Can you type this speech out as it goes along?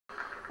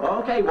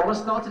Okay, what a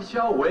start to the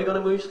show. We're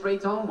going to move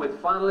straight on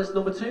with finalist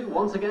number 2.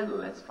 Once again,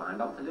 let's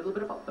find out a little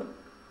bit about them.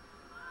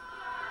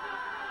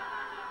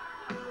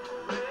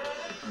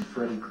 I'm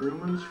Freddy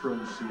Krumins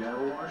from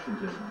Seattle,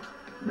 Washington.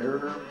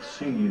 Mariner of the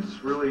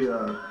Seas. Really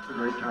a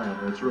great time.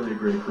 It's really a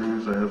great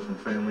cruise. I have some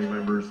family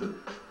members that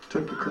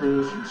took the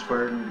cruise,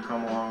 inspired me to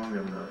come along,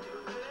 and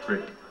it's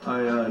great.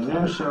 I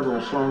knew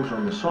several songs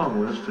on the song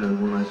list, and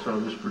when I saw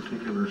this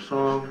particular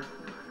song,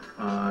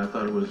 I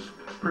thought it was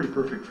pretty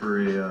perfect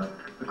for a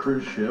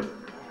cruise ship.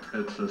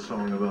 It's a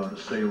song about a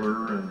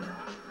sailor and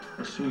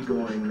a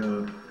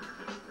seagoing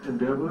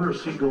endeavor, a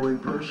seagoing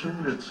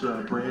person. It's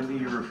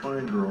Brandy,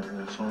 Refined Girl,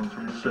 a song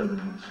from the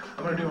 70s.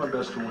 I'm going to do my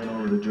best to win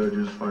over the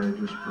judges by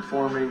just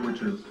performing,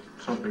 which is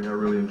something I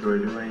really enjoy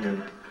doing,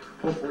 and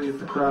hopefully if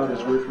the crowd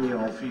is with me,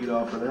 I'll feed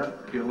off of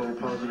that, get a little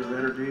positive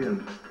energy,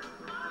 and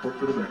hope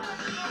for the best.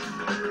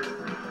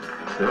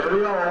 There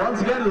we go.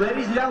 Once again,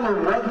 ladies and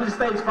gentlemen, welcome to the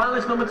stage.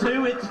 Finalist number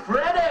 2, it's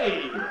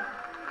Freddy!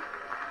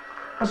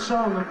 A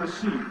song of the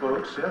sea,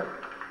 folks, yeah.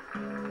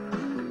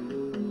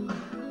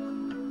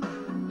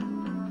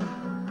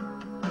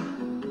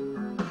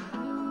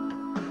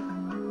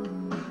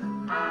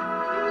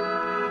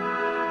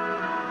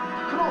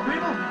 Come on,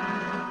 people!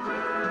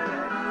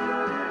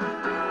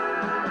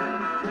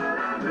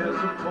 There's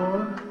a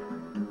port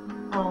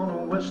on a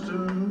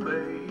western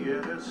bay,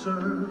 and it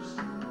serves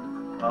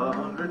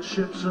 100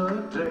 ships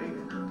a day.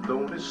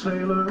 Lonely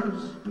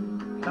sailors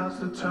pass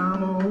the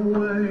time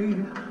away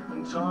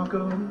and talk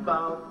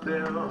about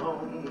their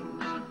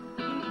homes.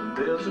 And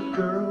there's a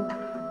girl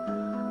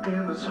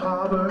in this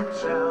harbor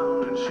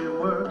town, and she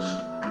works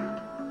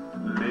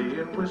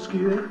laying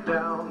whiskey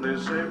down. They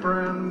say,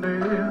 Brandy,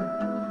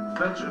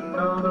 fetch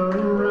another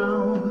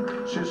round.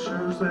 She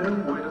serves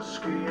them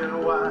whiskey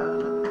and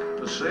wine.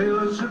 The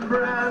sailor said,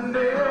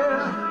 Brandy,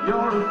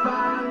 you're a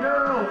fine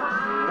girl.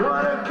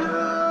 What a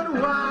good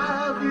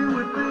wife you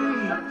would be.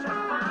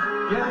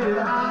 Yeah,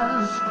 your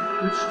eyes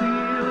could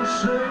steal a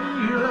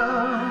sailor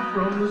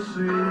from the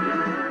sea.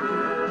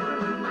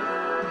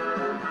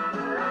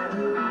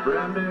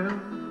 Brandy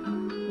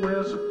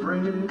wears a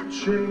braided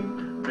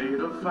chain made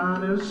of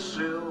finest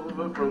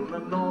silver from the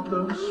north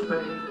of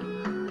Spain.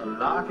 A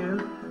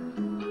locket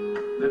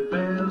that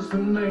bears the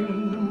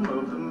name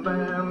of the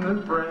man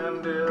that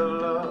Brandy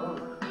loved.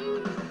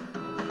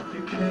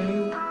 He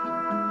came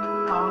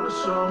on a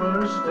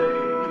summer's day,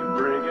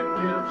 bringing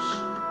gifts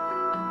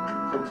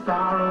from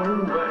far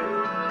away.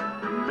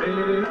 He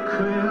made it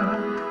clear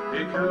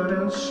he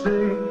couldn't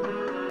stay.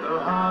 The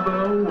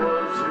harbor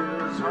was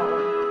his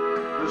home.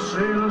 The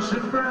sailor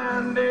said,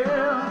 Brandy,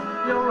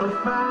 you're a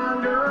fine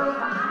girl.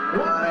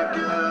 What a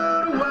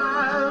good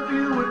wife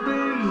you would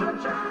be.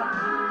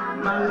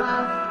 My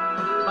life,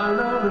 my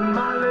love, and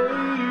my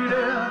lady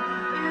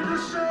is the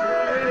same.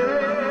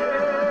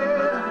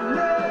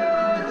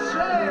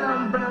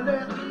 Brandy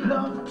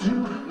loved to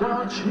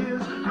watch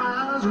his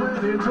eyes when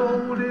he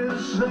told his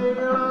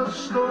sailor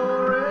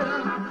story.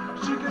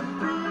 She could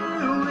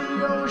feel the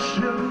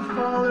ocean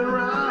fall and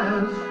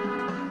rise,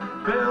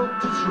 felt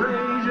its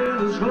rage and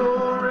its glory.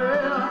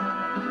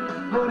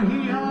 But he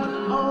had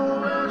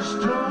always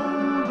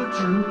told the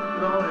truth,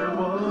 thought he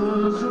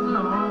was an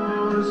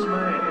honest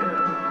man.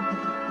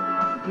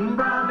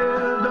 Brandy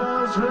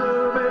does her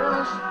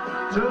best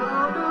to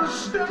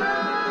understand.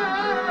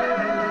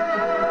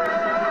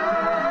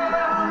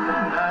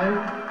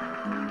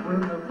 When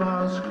the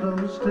bars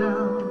close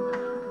down,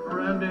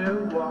 Brandy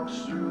walks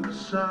through the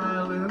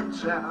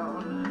silent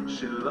town.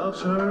 She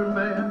loves her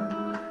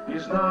man,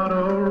 he's not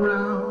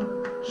around.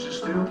 She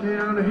still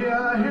can't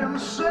hear him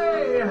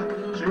say.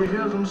 She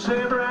hears him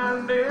say,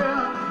 Brandy,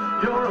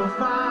 you're a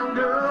fine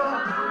girl.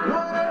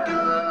 What a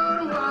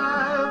good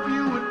wife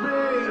you would be.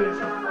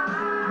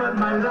 But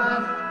my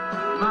life,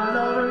 my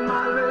love, and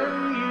my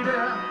lady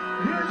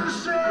is the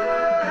same.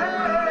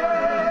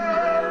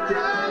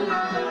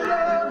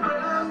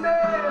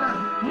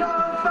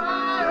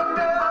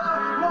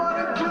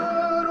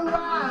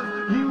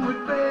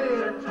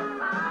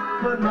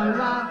 But my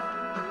life,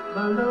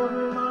 my love,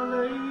 and my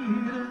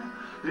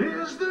lady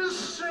is the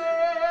same.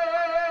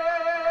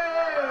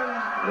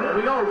 There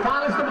we go.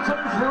 Finalist number 2,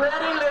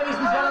 Freddy, ladies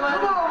and gentlemen.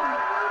 Come on,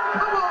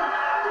 come on.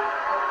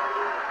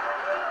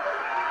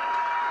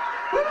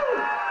 Woo!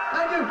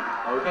 Thank you.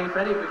 Okay,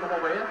 Freddy, we come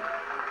over here.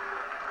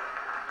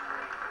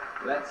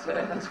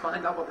 Let's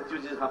find out what the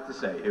judges have to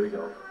say. Here we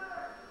go.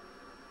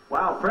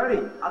 Wow,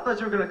 Freddy, I thought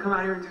you were going to come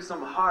out here and do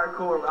some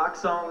hardcore rock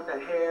song with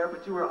that hair,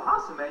 but you were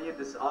awesome, man. You had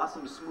this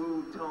awesome,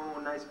 smooth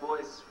tone, nice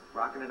voice,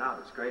 rocking it out.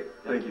 It was great.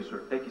 Thank you,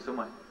 sir. Thank you so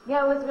much.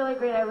 Yeah, it was really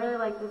great. I really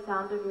like the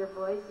sound of your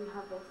voice. You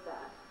have this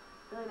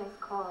really nice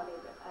quality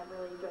that I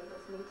really enjoyed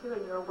listening to,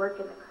 and you were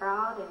working the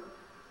crowd and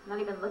not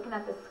even looking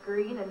at the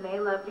screen, and they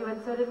loved you,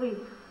 and so did we.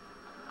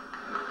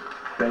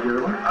 Thank you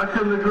very much. I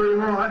couldn't agree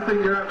more. I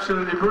think you're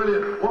absolutely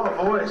brilliant. What a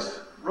voice.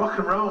 Rock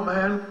and roll,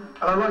 man.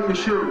 And I like your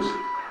shoes.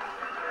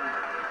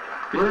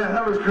 Yeah,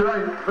 that was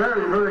great.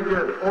 Very, very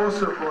good.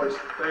 Awesome voice.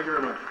 Thank you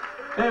very much.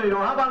 There we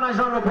go. How about a nice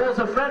round of applause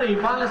for Freddy,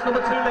 finalist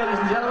number 2, ladies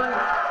and gentlemen.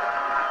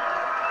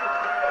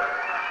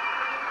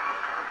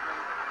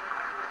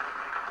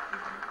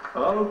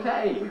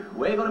 Okay,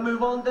 we're going to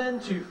move on then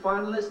to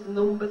finalist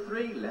number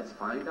 3. Let's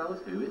find out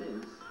who it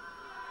is.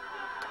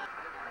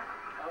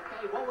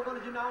 Okay, what we're going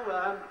to do now,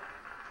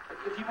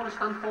 if you want to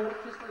stand forward,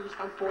 Crystal, you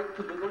stand forward,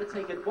 because we're going to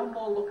take one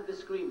more look at the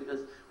screen, because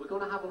we're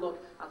going to have a look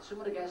at some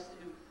of the guests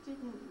who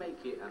didn't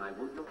make it, and I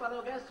wonder what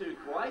our guests who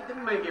quite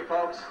didn't make it,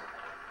 folks.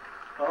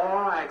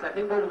 Alright, I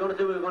think what we're going to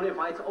do, we're going to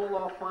invite all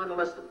our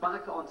finalists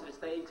back onto the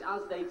stage.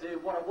 As they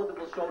do, what a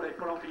wonderful show they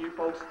put on for you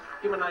folks.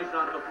 Give them a nice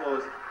round of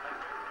applause.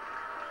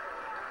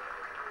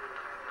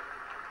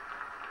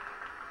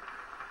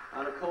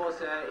 And of course,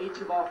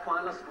 each of our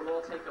finalists will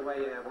all take away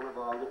one of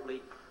our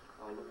lovely,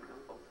 oh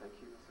thank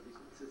you, that's the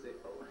reason this is it.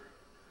 Oh.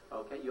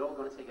 Okay, you're all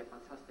going to take a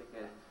fantastic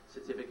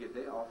certificate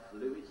there off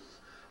Louis.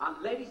 And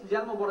ladies and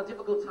gentlemen, what a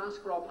difficult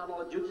task for our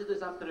panel of judges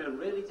this afternoon.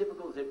 Really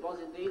difficult, it was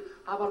indeed.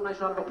 How about a nice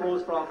round of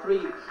applause for our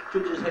 3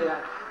 judges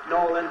here,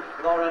 Nolan,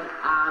 Lauren,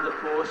 and of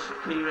course,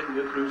 Kieron,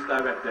 your cruise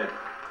director.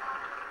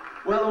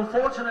 Well,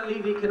 unfortunately,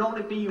 there can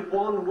only be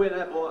one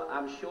winner, but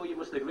I'm sure you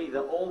must agree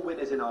they're all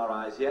winners in our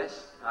eyes,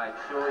 yes? I'm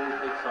sure you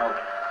think so.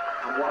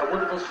 And what a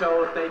wonderful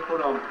show they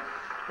put on.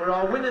 For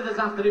our winner this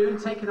afternoon,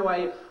 taking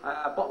away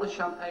a bottle of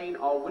champagne,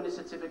 our winner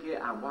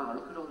certificate, and wow,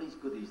 look at all these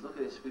goodies, look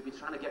at this, we've been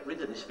trying to get rid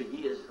of this for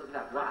years, look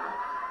at that, wow.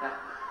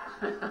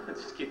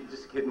 Just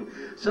kidding.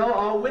 So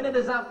our winner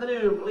this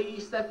afternoon,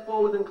 please step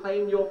forward and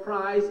claim your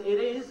prize. It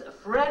is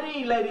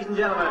Freddy, ladies and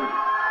gentlemen.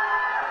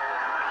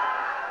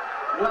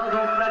 Well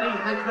done, Freddy,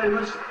 thank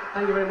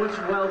you very much,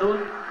 well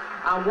done.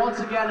 And once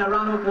again, a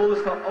round of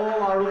applause for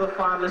all our other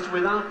finalists.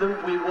 Without them,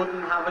 we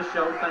wouldn't have a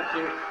show, thank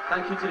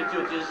you to the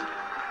judges.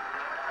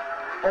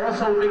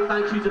 Also, a big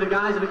thank you to the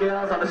guys and the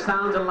girls on the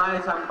sound and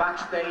lights and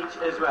backstage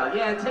as well.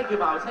 Yeah, take a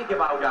bow,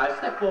 guys.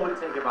 Step forward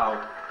and take a bow.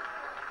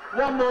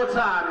 One more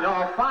time,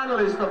 your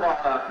finalist of our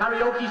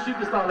Karaoke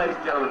Superstar, ladies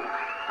and gentlemen.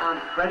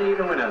 And Freddy,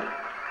 the winner.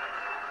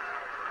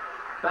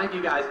 Thank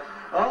you, guys.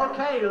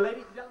 Okay,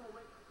 ladies and gentlemen.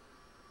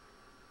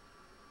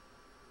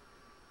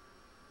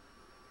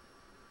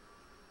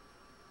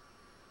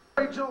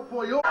 Great job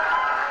for you.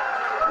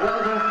 Well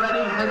done,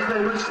 Freddy. Thank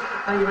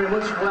you very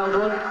much. Well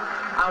done.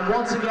 And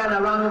once again, a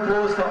round of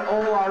applause for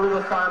all our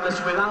other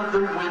finalists. Without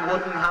them, we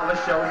wouldn't have a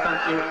show.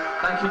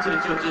 Thank you to the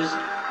judges.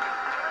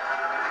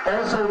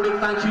 Also, a big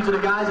thank you to the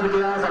guys and the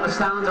girls on the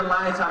sound and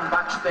lights and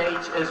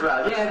backstage as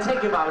well. Yeah,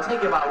 take a bow,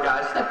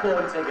 guys. Step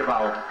forward and take a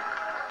bow.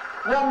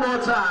 One more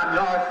time,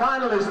 your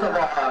finalist of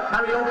our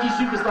Karaoke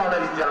Superstar,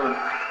 ladies and gentlemen,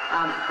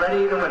 and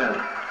Freddy, the winner.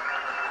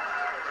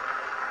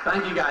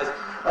 Thank you, guys.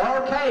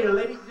 Okay,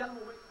 ladies and gentlemen.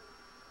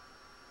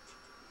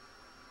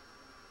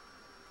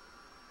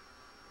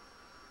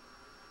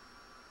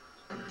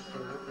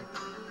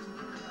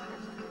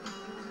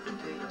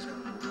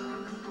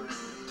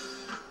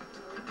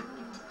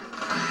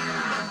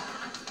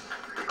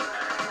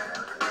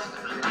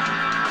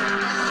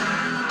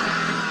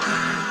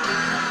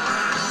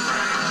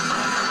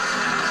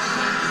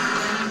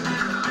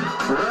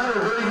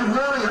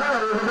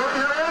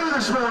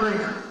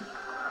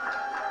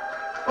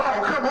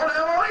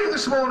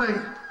 This morning,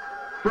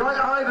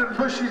 bright-eyed and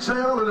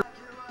bushy-tailed and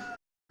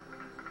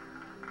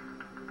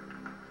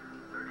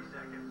 30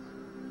 seconds.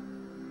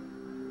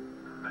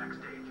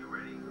 Backstage, you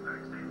ready?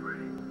 Backstage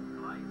ready.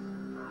 Lights.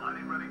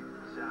 Lighting ready.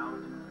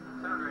 Sound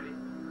ready.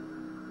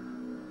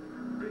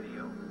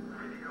 Video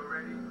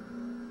ready.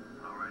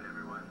 All right,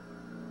 everyone.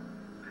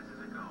 This is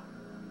a go.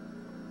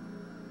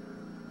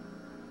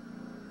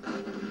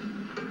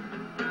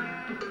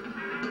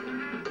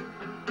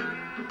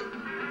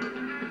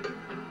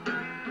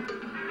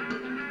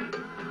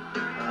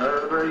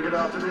 Very good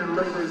afternoon,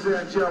 ladies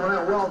and gentlemen,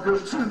 and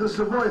welcome to the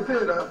Savoy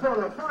Theatre for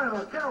the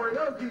final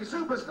Karaoke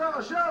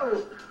Superstar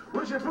Show.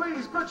 Would you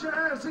please put your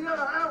hands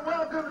together and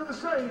welcome to the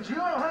stage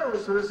your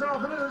host for this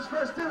afternoon's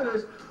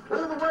festivities,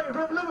 all the way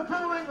from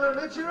Liverpool, England.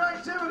 It's your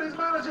activities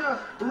manager,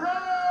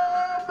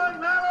 Rob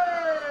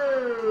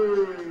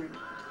McNally.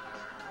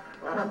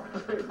 Oh,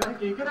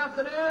 thank you. Good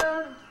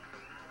afternoon.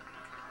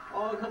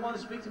 Oh, come on,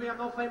 speak to me. I'm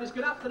not famous.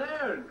 Good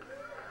afternoon.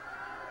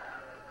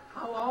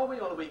 How are we?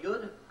 Are we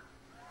good?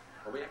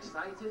 Are we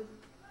excited?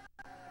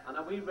 And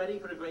are we ready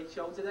for a great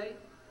show today?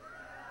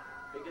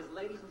 Because,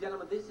 ladies and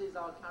gentlemen, this is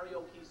our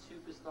Karaoke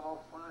Superstar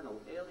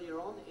final. Earlier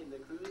on in the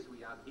cruise,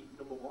 we had heat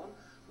number 1,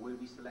 where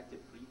we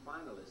selected 3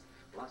 finalists.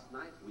 Last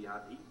night, we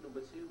had heat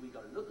number 2. We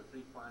got another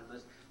 3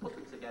 finalists, put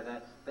them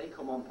together. They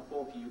come on,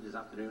 perform for you this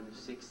afternoon,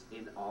 6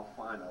 in our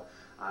final.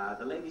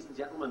 The ladies and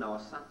gentlemen are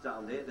sat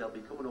down there. They'll be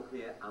coming up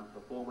here and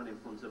performing in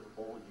front of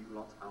all you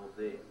lot out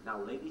there. Now,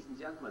 ladies and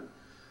gentlemen,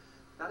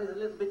 that is a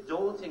little bit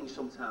daunting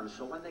sometimes,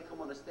 so when they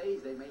come on the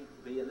stage, they may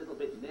be a little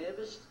bit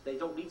nervous. They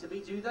don't need to be,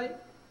 do they?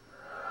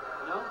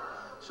 No?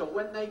 So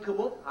when they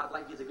come up, I'd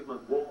like you to give them a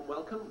warm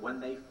welcome.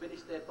 When they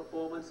finish their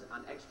performance,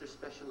 an extra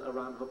special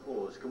round of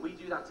applause. Can we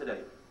do that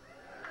today?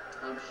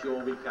 I'm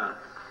sure we can.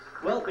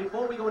 Well,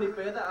 before we go any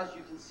further, as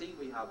you can see,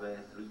 we have 3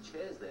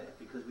 chairs there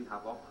because we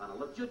have our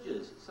panel of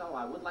judges. So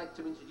I would like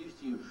to introduce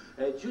to you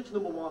judge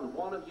number 1,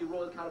 one of you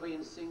Royal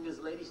Caribbean singers.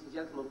 Ladies and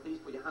gentlemen, please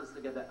put your hands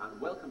together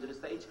and welcome to the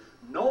stage,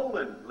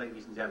 Nolan,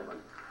 ladies and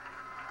gentlemen.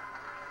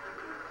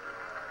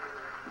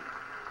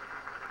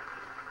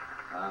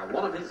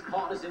 One of his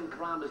partners in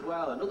crime as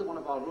well, another one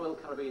of our Royal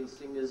Caribbean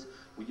singers.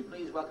 Would you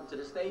please welcome to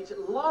the stage,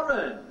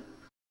 Lauren?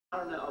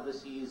 Lauren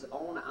obviously his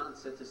own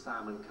answer to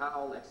Simon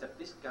Cowell, except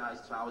this guy's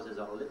trousers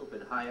are a little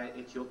bit higher.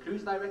 It's your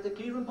cruise director,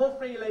 Kieron,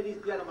 Buffrey, ladies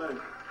and gentlemen.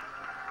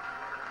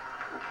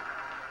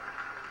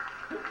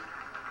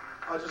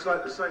 I'd just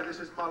like to say this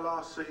is my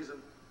last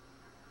season.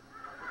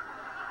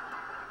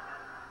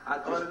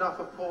 I've had enough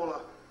of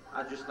Paula.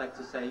 I'd just like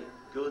to say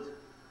good